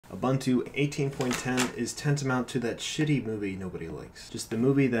Ubuntu 18.10 is tantamount to that shitty movie nobody likes. Just the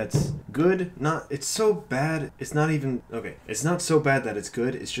movie that's good, it's so bad, it's not even, okay, it's not so bad that it's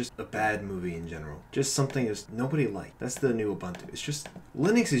good, it's just a bad movie in general. Just something is nobody liked. That's the new Ubuntu. It's just,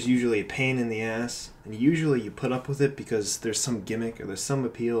 Linux is usually a pain in the ass, and usually you put up with it because there's some gimmick, or there's some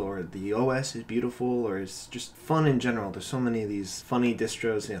appeal, or the OS is beautiful, or it's just fun in general. There's so many of these funny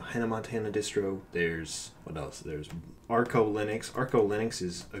distros, you know, Hannah Montana distro, there's, what else? There's ArcoLinux. ArcoLinux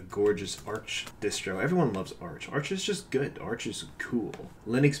is a gorgeous Arch distro. Everyone loves Arch. Arch is just good. Arch is cool.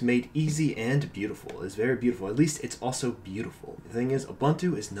 Linux made easy and beautiful. It's very beautiful. At least it's also beautiful. The thing is,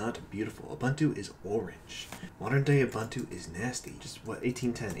 Ubuntu is not beautiful. Ubuntu is orange. Modern day Ubuntu is nasty. Just what,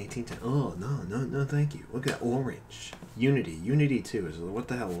 1810. Oh, no, thank you. Look at that orange. Unity too. Is what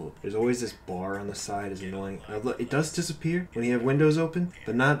the hell? There's always this bar on the side is annoying. It does disappear when you have Windows open,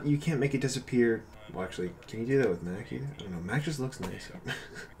 but you can't make it disappear. Well, actually, can you do that with Mac either? I don't know. Mac just looks nice.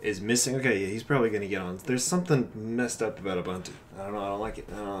 Is missing? Okay, yeah, he's probably going to get on. There's something messed up about Ubuntu. I don't know. I don't like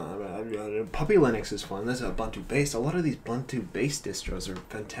it. Puppy Linux is fun. That's Ubuntu based. A lot of these Ubuntu based distros are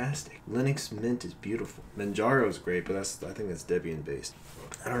fantastic. Linux Mint is beautiful. Manjaro is great, but I think that's Debian based.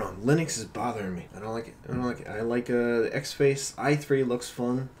 I don't know. Linux is bothering me. I don't like it. I like the X-Face. i3 looks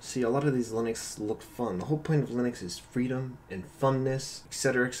fun. See, a lot of these Linux look fun. The whole point of Linux is freedom and funness,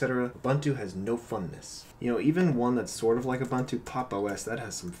 etc., etc. Ubuntu has no funness. You know, even one that's sort of like Ubuntu, Pop! OS, that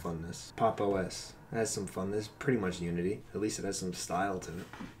has some funness. Pop! OS has some funness. Pretty much Unity. At least it has some style to it.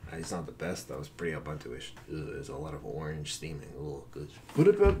 It's not the best, though. It's pretty Ubuntu-ish. There's a lot of orange steaming. Oh, good. What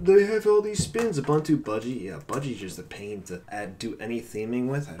about they have all these spins? Ubuntu Budgie? Yeah, Budgie's just a pain to do any theming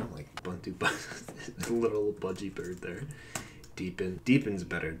with. I don't like Ubuntu Budgie. The little Budgie bird there. Deepin's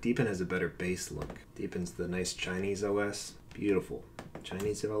better. Deepin has a better base look. Deepin's the nice Chinese OS. Beautiful.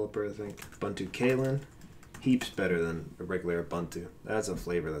 Chinese developer, I think. Ubuntu Kalen. Heaps better than a regular Ubuntu. That's a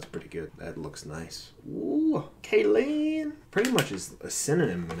flavor that's pretty good. That looks nice. Ooh, Kalen. Pretty much is a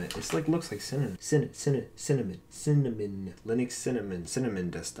synonym in it. It's like, looks like cinnamon. Cinnamon. Linux cinnamon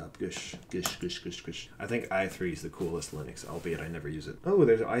desktop. Gush. I think i3 is the coolest Linux, albeit I never use it. Oh,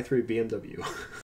 there's i3 BMW.